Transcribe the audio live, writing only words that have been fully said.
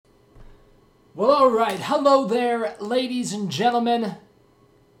Well, all right. Hello there, ladies and gentlemen.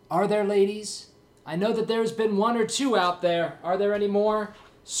 Are there ladies? I know that there's been one or two out there. Are there any more?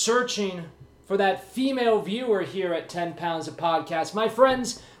 Searching for that female viewer here at 10 Pounds of Podcast. My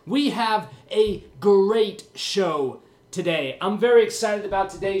friends, we have a great show today. I'm very excited about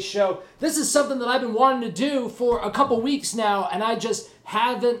today's show. This is something that I've been wanting to do for a couple weeks now, and I just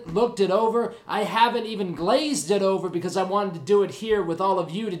haven't looked it over. I haven't even glazed it over because I wanted to do it here with all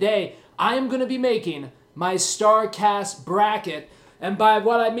of you today. I am going to be making my StarCast bracket. And by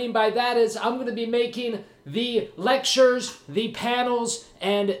what I mean by that is I'm going to be making the lectures, the panels,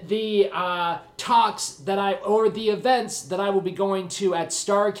 and the talks the events that I will be going to at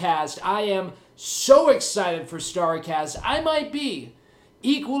StarCast. I am so excited for StarCast. I might be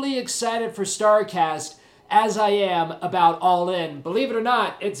equally excited for StarCast as I am about All In. Believe it or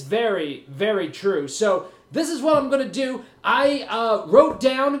not, it's very, very true. So this is what I'm going to do. I wrote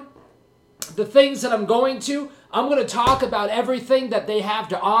down the things that I'm going to. I'm going to talk about everything that they have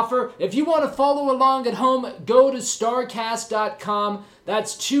to offer. If you want to follow along at home, go to starcast.com.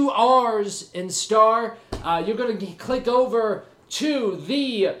 That's 2 R's in star. You're going to click over to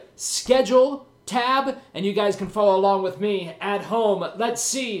the schedule tab, and you guys can follow along with me at home. Let's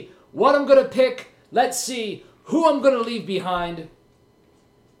see what I'm going to pick. Let's see who I'm going to leave behind.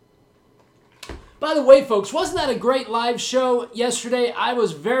 By the way, folks, wasn't that a great live show yesterday? I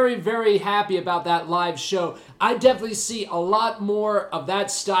was very, very happy about that live show. I definitely see a lot more of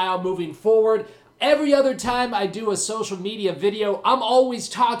that style moving forward. Every other time I do a social media video, I'm always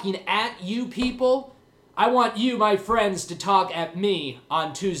talking at you people. I want you, my friends, to talk at me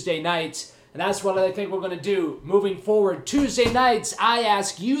on Tuesday nights. And that's what I think we're going to do moving forward. Tuesday nights, I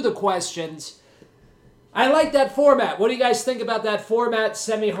ask you the questions. I like that format. What do you guys think about that format?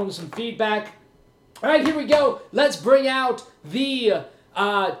 Send me home some feedback. All right, here we go. Let's bring out the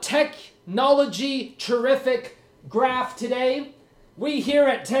technology terrific graph today. We here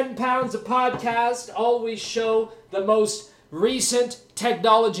at 10 Pounds of Podcast always show the most recent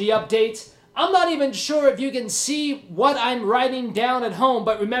technology updates. I'm not even sure if you can see what I'm writing down at home,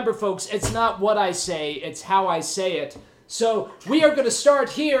 but remember, folks, it's not what I say, it's how I say it. So we are going to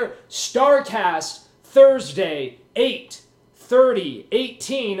start here, StarCast, Thursday,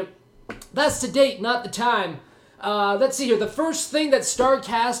 8/30/18. That's the date, not the time. Let's see here. The first thing that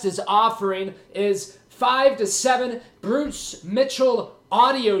StarCast is offering is 5 to 7 Bruce Mitchell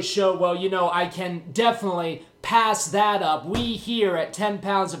audio show. Well, you know, I can definitely pass that up. We here at 10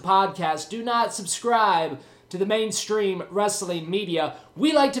 Pounds of Podcast do not subscribe to the mainstream wrestling media.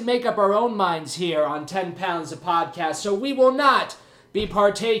 We like to make up our own minds here on 10 Pounds of Podcast, so we will not be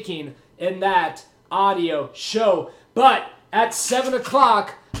partaking in that audio show. But at 7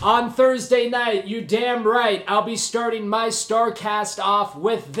 o'clock on Thursday night, you damn right, I'll be starting my StarCast off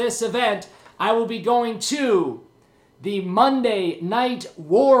with this event. I will be going to the Monday Night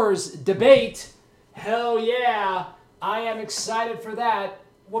Wars debate. Hell yeah, I am excited for that.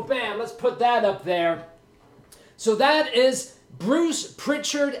 Well, bam, let's put that up there. So that is Bruce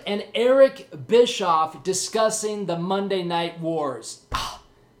Pritchard and Eric Bischoff discussing the Monday Night Wars.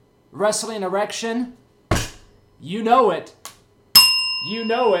 Wrestling erection? You know it. You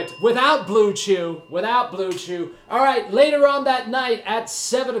know it. Without Blue Chew. Without Blue Chew. All right, later on that night at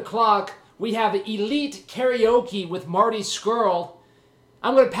 7 o'clock, we have Elite Karaoke with Marty Scurll.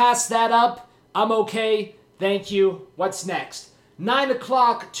 I'm going to pass that up. I'm okay. Thank you. What's next? 9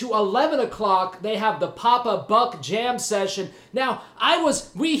 o'clock to 11 o'clock, they have the Papa Buck Jam Session. Now,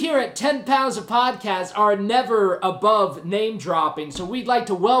 we here at 10 Pounds of Podcast are never above name dropping, so we'd like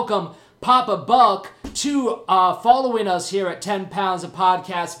to welcome Papa Buck to following us here at 10 Pounds of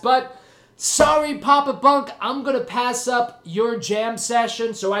Podcast. But sorry, Papa Buck, I'm going to pass up your jam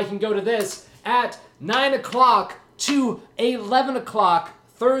session so I can go to this at 9 o'clock to 11 o'clock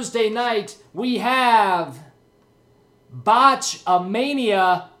Thursday night. We have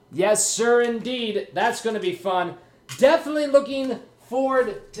Botchamania. Yes, sir, indeed. That's going to be fun. Definitely looking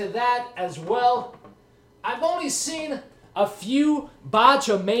forward to that as well. I've only seen a few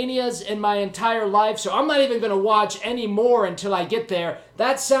Botchamanias in my entire life, so I'm not even going to watch any more until I get there.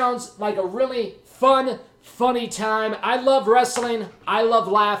 That sounds like a really fun, funny time. I love wrestling. I love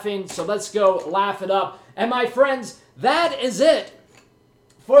laughing, so let's go laugh it up. And my friends, that is it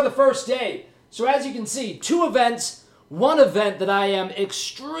for the first day. So as you can see, 2 events. One event that I am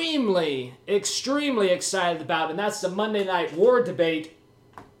extremely, extremely excited about, and that's the Monday Night War debate,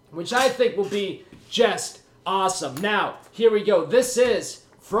 which I think will be just awesome. Now, here we go. This is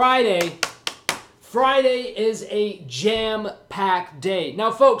Friday. Friday is a jam-packed day.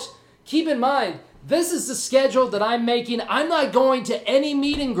 Now, folks, keep in mind, this is the schedule that I'm making. I'm not going to any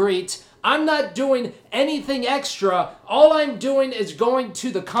meet and greets. I'm not doing anything extra. All I'm doing is going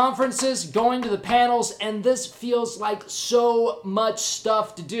to the conferences, going to the panels, and this feels like so much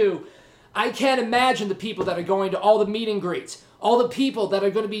stuff to do. I can't imagine the people that are going to all the meet and greets, all the people that are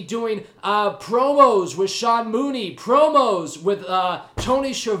going to be doing promos with Sean Mooney, promos with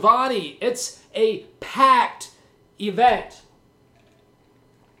Tony Schiavone. It's a packed event.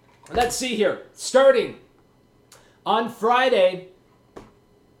 Let's see here. Starting on Friday,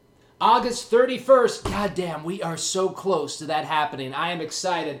 August 31st. Goddamn, we are so close to that happening. I am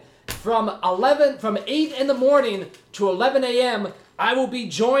excited. From 8 in the morning to 11 a.m., I will be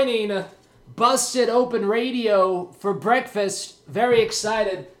joining Busted Open Radio for breakfast. Very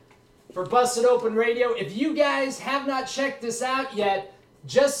excited for Busted Open Radio. If you guys have not checked this out yet,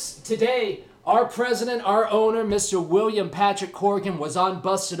 just today, our president, our owner, Mr. William Patrick Corgan, was on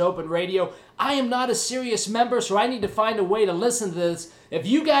Busted Open Radio. I am not a Sirius member, so I need to find a way to listen to this. If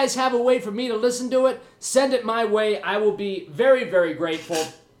you guys have a way for me to listen to it, send it my way. I will be very, very grateful.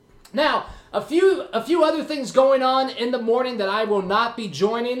 Now, a few other things going on in the morning that I will not be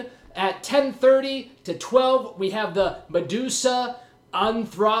joining. At 10:30 to 12, we have the Medusa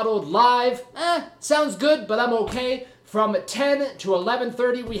Unthrottled Live. Sounds good, but I'm okay. From 10 to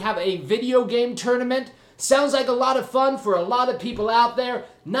 11:30, we have a video game tournament. Sounds like a lot of fun for a lot of people out there.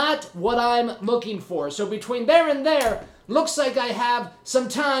 Not what I'm looking for. So between there and there, looks like I have some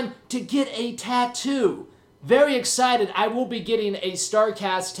time to get a tattoo. Very excited. I will be getting a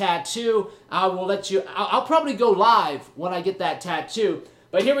StarCast tattoo. I'll probably go live when I get that tattoo.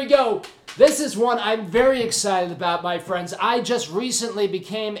 But here we go. This is one I'm very excited about, my friends. I just recently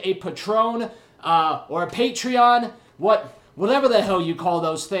became a patron or a Patreon, whatever the hell you call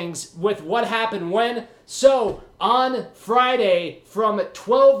those things, with What Happened When. So on Friday from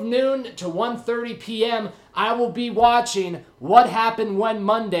 12 noon to 1:30 p.m., I will be watching What Happened When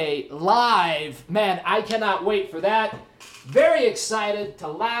Monday live. Man, I cannot wait for that. Very excited to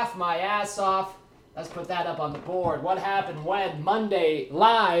laugh my ass off. Let's put that up on the board. What Happened When Monday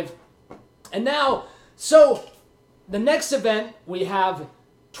live. And now, so the next event, we have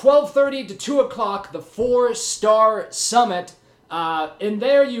 12:30 to 2 o'clock, the 4-Star Summit. In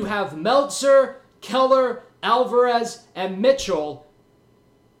there you have Meltzer, Keller, Alvarez, and Mitchell,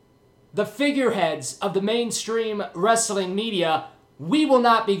 the figureheads of the mainstream wrestling media. We will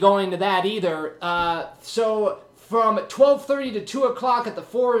not be going to that either. So from 12:30 to 2 o'clock at the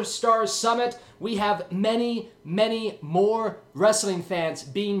 4-Star Summit, we have many, many more wrestling fans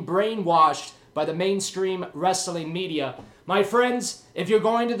being brainwashed by the mainstream wrestling media. My friends, if you're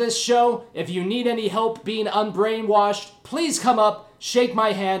going to this show, if you need any help being unbrainwashed, please come up, shake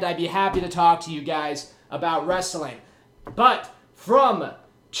my hand. I'd be happy to talk to you guys about wrestling. But from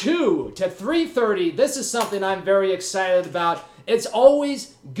 2 to 3:30, this is something I'm very excited about. It's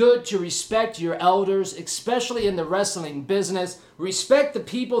always good to respect your elders, especially in the wrestling business. Respect the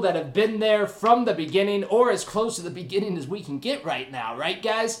people that have been there from the beginning, or as close to the beginning as we can get right now, right,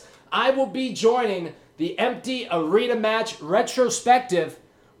 guys? I will be joining the Empty Arena Match retrospective.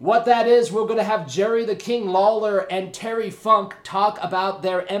 What that is, we're going to have Jerry the King Lawler and Terry Funk talk about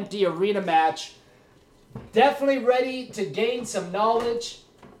their Empty Arena match. Definitely ready to gain some knowledge.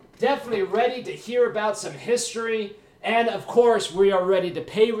 Definitely ready to hear about some history. And, of course, we are ready to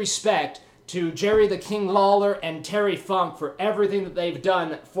pay respect to Jerry the King Lawler and Terry Funk for everything that they've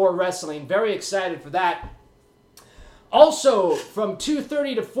done for wrestling. Very excited for that. Also, from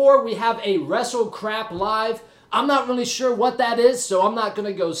 2:30 to 4, we have a Wrestle Crap Live. I'm not really sure what that is, so I'm not going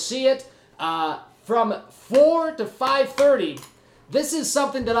to go see it. From 4 to 5:30, this is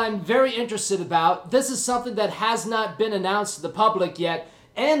something that I'm very interested about. This is something that has not been announced to the public yet.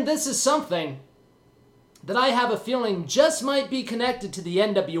 And this is something that I have a feeling just might be connected to the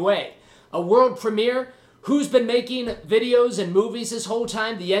NWA. A world premiere. Who's been making videos and movies this whole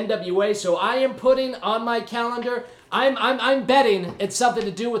time? The NWA. So I am putting on my calendar, I'm betting it's something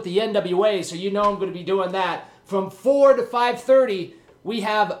to do with the NWA, so you know I'm going to be doing that. From 4 to 5:30, we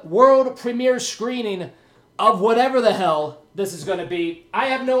have world premiere screening of whatever the hell this is going to be. I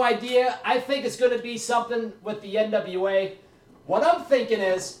have no idea. I think it's going to be something with the NWA. What I'm thinking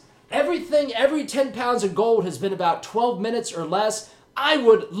is, every 10 pounds of gold has been about 12 minutes or less. I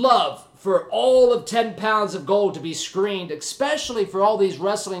would love for all of 10 pounds of gold to be screened, especially for all these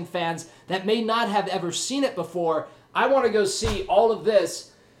wrestling fans that may not have ever seen it before. I want to go see all of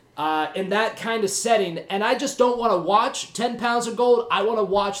this in that kind of setting, and I just don't want to watch 10 pounds of gold. I want to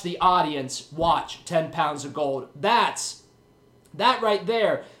watch the audience watch 10 pounds of gold. That right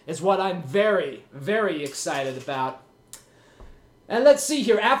there is what I'm very, very excited about. And let's see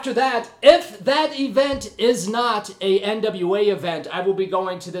here. After that, if that event is not a NWA event, I will be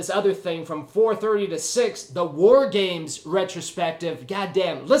going to this other thing from 4:30 to 6, the War Games retrospective.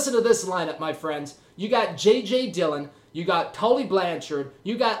 Goddamn. Listen to this lineup, my friends. You got J.J. Dillon, you got Tully Blanchard,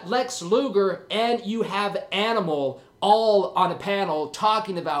 you got Lex Luger, and you have Animal all on a panel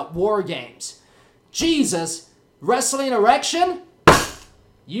talking about War Games. Jesus. Wrestling erection?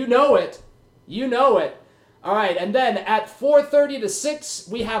 You know it. You know it. All right, and then at 4:30 to 6,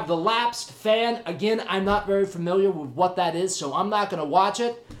 we have The Lapsed Fan. Again, I'm not very familiar with what that is, so I'm not going to watch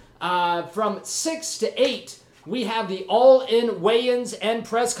it. From 6 to 8, we have the All-In Weigh-Ins and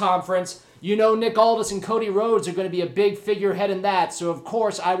Press Conference. You know Nick Aldis and Cody Rhodes are going to be a big figurehead in that, so of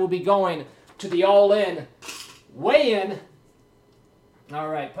course I will be going to the All-In Weigh-In. All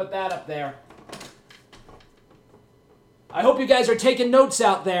right, put that up there. I hope you guys are taking notes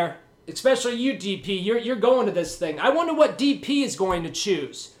out there. Especially you, DP. You're going to this thing. I wonder what DP is going to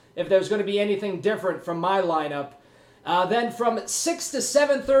choose. If there's going to be anything different from my lineup. Then from 6 to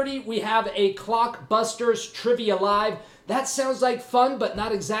 7:30, we have a Clockbusters Trivia Live. That sounds like fun, but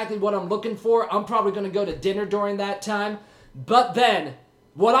not exactly what I'm looking for. I'm probably going to go to dinner during that time. But then,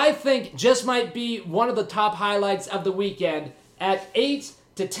 what I think just might be one of the top highlights of the weekend, at 8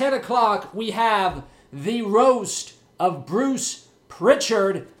 to 10 o'clock, we have the roast of Bruce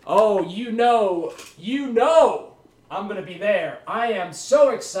Pritchard. Oh, you know, I'm going to be there. I am so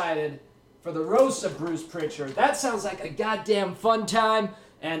excited for the roast of Bruce Pritchard. That sounds like a goddamn fun time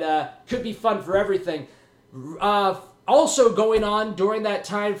and could be fun for everything. Also going on during that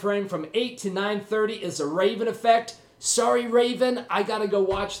time frame from 8 to 9:30 is the Raven Effect. Sorry, Raven, I got to go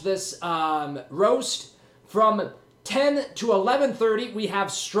watch this roast. From 10 to 11:30, we have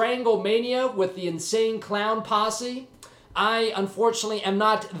Stranglemania with the Insane Clown Posse. I, unfortunately, am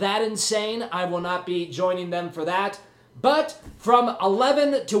not that insane. I will not be joining them for that. But from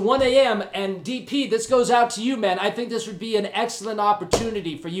 11 to 1 a.m., and DP, this goes out to you, man. I think this would be an excellent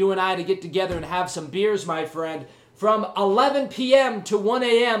opportunity for you and I to get together and have some beers, my friend. From 11 p.m. to 1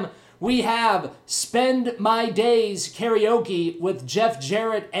 a.m., we have Spend My Days karaoke with Jeff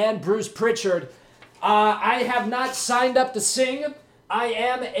Jarrett and Bruce Pritchard. I have not signed up to sing. I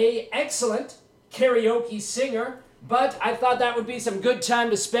am an excellent karaoke singer. But I thought that would be some good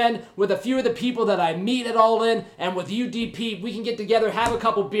time to spend with a few of the people that I meet at All In, and with you, DP, we can get together, have a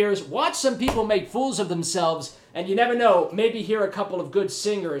couple beers, watch some people make fools of themselves, and you never know, maybe hear a couple of good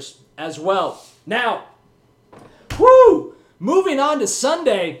singers as well. Now, moving on to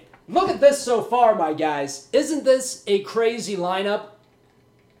Sunday. Look at this so far, my guys. Isn't this a crazy lineup?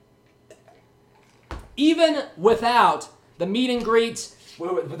 Even without the meet and greets,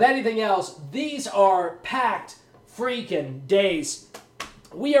 with anything else, these are packed freaking days.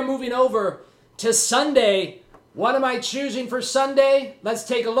 We are moving over to Sunday. What am I choosing for Sunday? Let's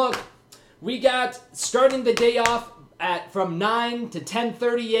take a look. We got, starting the day off from 9 to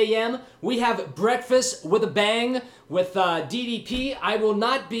 10:30 a.m., we have Breakfast with a Bang with DDP. I will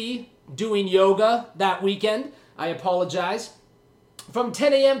not be doing yoga that weekend. I apologize. From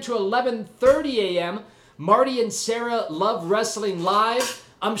 10 a.m. to 11:30 a.m., Marty and Sarah Love Wrestling Live.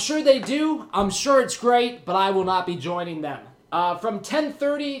 I'm sure they do. I'm sure it's great, but I will not be joining them. From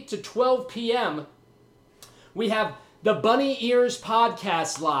 10:30 to 12 p.m., we have the Bunny Ears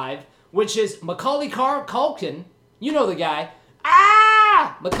Podcast Live, which is Macaulay Culkin. You know the guy.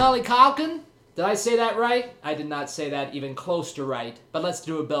 Macaulay Culkin. Did I say that right? I did not say that even close to right, but let's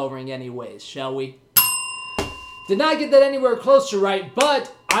do a bell ring anyways, shall we? Did not get that anywhere close to right,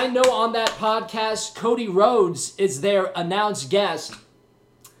 but I know on that podcast, Cody Rhodes is their announced guest.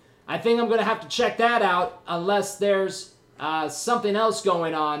 I think I'm going to have to check that out unless there's something else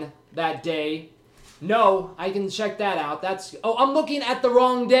going on that day. No, I can check that out. I'm looking at the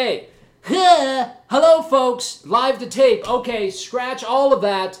wrong day. Hello, folks. Live to tape. Okay, scratch all of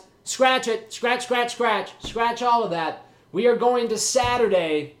that. Scratch it. Scratch. Scratch all of that. We are going to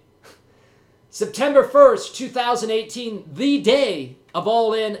Saturday, September 1st, 2018, the day of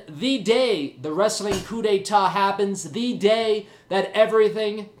All In, the day the wrestling coup d'etat happens, the day that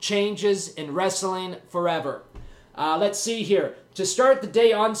everything changes in wrestling forever. Let's see here. To start the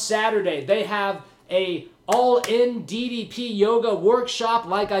day on Saturday, they have a All-In DDP yoga workshop.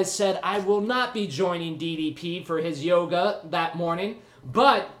 Like I said, I will not be joining DDP for his yoga that morning,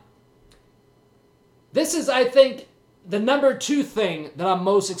 but this is, I think, the number 2 thing that I'm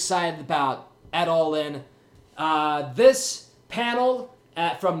most excited about at All In. This panel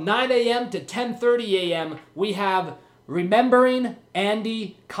from 9 a.m. to 10:30 a.m., we have Remembering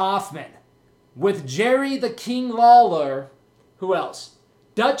Andy Kaufman with Jerry the King Lawler. Who else?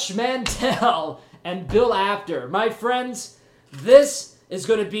 Dutch Mantel and Bill Apter. My friends, This is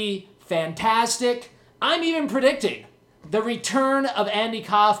going to be fantastic. I'm even predicting the return of Andy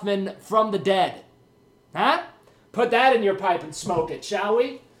Kaufman from the dead. Huh? Put that in your pipe and smoke it, shall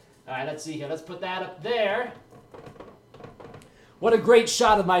we? All right, let's see here. Let's put that up there. What a great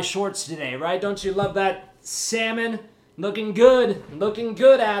shot of my shorts today, right? Don't you love that salmon? Looking good. Looking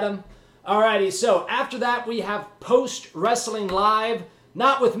good, Adam. Alrighty, so after that we have Post Wrestling Live.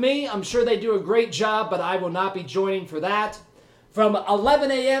 Not with me. I'm sure they do a great job, but I will not be joining for that. From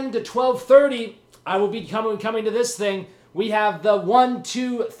 11 a.m. to 12:30, I will be coming to this thing. We have the 1,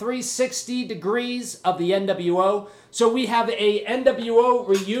 2, 360 degrees of the NWO. So we have a NWO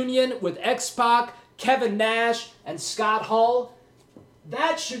reunion with X-Pac, Kevin Nash, and Scott Hall.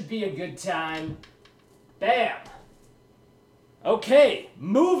 That should be a good time. Bam. Okay,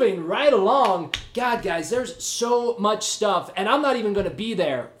 moving right along. God, guys, there's so much stuff, and I'm not even going to be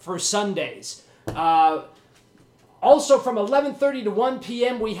there for Sundays. Also, from 11:30 to 1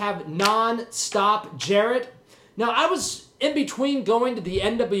 p.m., we have Non-Stop Jarrett. Now, I was in between going to the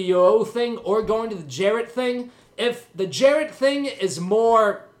NWO thing or going to the Jarrett thing. If the Jarrett thing is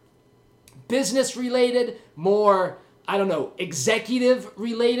more business-related, more, I don't know,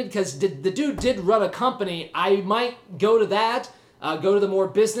 executive-related, because the dude did run a company, I might go to that, go to the more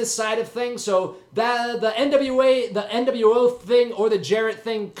business side of things. So the NWO thing or the Jarrett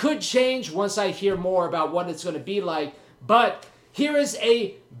thing could change once I hear more about what it's going to be like. But here is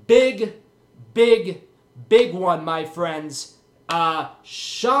a big one, my friends.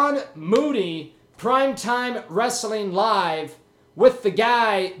 Sean Mooney, Primetime Wrestling Live, with the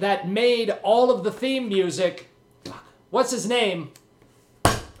guy that made all of the theme music. What's his name?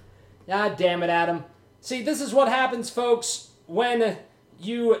 God damn it, Adam. See, this is what happens, folks, when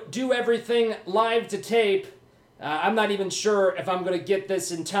you do everything live to tape. I'm not even sure if I'm going to get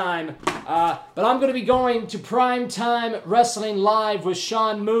this in time, but I'm going to be going to Primetime Wrestling Live with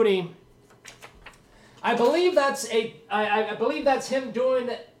Sean Mooney. I believe that's I believe that's him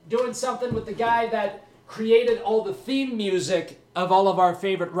doing something with the guy that created all the theme music of all of our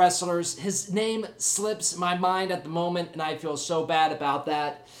favorite wrestlers. His name slips my mind at the moment, and I feel so bad about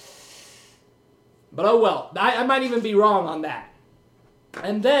that. But oh well, I might even be wrong on that.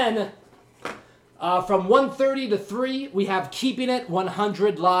 And then, from 1:30 to 3, we have Keeping It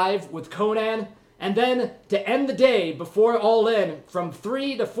 100 Live with Conan. And then, to end the day, before All In, from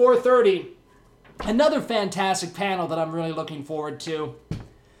 3 to 4:30, another fantastic panel that I'm really looking forward to.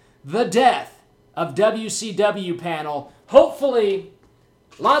 The Death of WCW panel. Hopefully,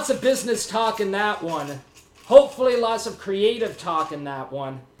 lots of business talk in that one. Hopefully, lots of creative talk in that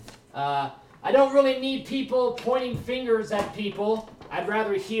one. I don't really need people pointing fingers at people. I'd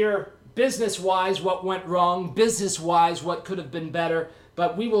rather hear business-wise what went wrong, business-wise what could have been better,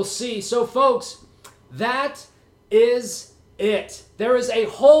 but we will see. So, folks, that is it. There is a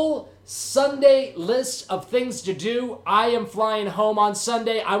whole Sunday list of things to do. I am flying home on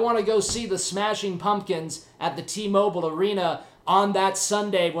Sunday. I want to go see the Smashing Pumpkins at the T-Mobile Arena on that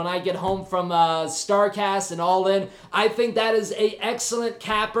Sunday when I get home from StarCast and All In. I think that is an excellent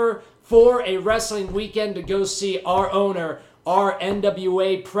capper for a wrestling weekend to go see our owner, our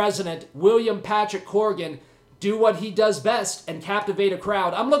NWA president, William Patrick Corgan, do what he does best and captivate a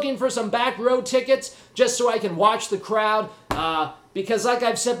crowd. I'm looking for some back row tickets just so I can watch the crowd because like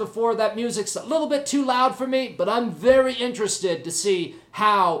I've said before, that music's a little bit too loud for me, but I'm very interested to see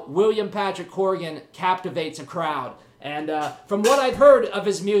how William Patrick Corgan captivates a crowd. And from what I've heard of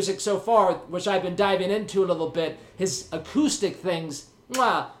his music so far, which I've been diving into a little bit, his acoustic things,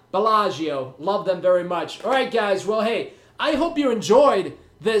 Bellagio, love them very much. All right, guys, well, hey, I hope you enjoyed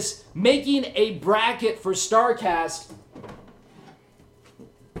this making a bracket for StarCast.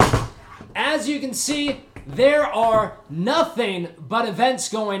 As you can see, there are nothing but events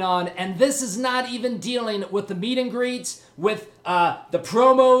going on, and this is not even dealing with the meet and greets, with the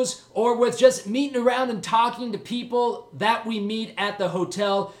promos, or with just meeting around and talking to people that we meet at the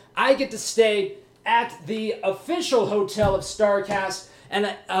hotel. I get to stay at the official hotel of StarCast,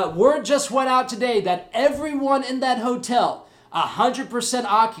 and word just went out today that everyone in that hotel, 100%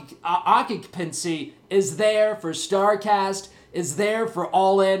 occupancy, is there for StarCast, is there for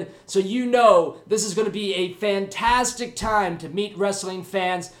All In. So you know this is going to be a fantastic time to meet wrestling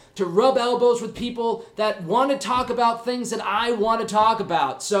fans, to rub elbows with people that want to talk about things that I want to talk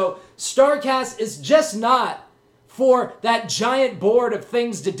about. So StarCast is just not for that giant board of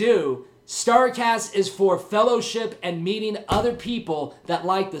things to do. StarCast is for fellowship and meeting other people that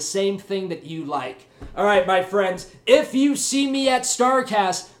like the same thing that you like. All right, my friends, if you see me at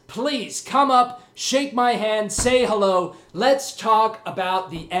StarCast, please come up, shake my hand, say hello. Let's talk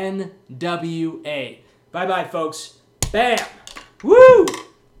about the NWA. Bye-bye, folks. Bam! Woo!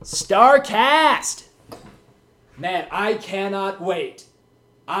 StarCast! Man, I cannot wait.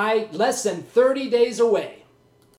 Less than 30 days away.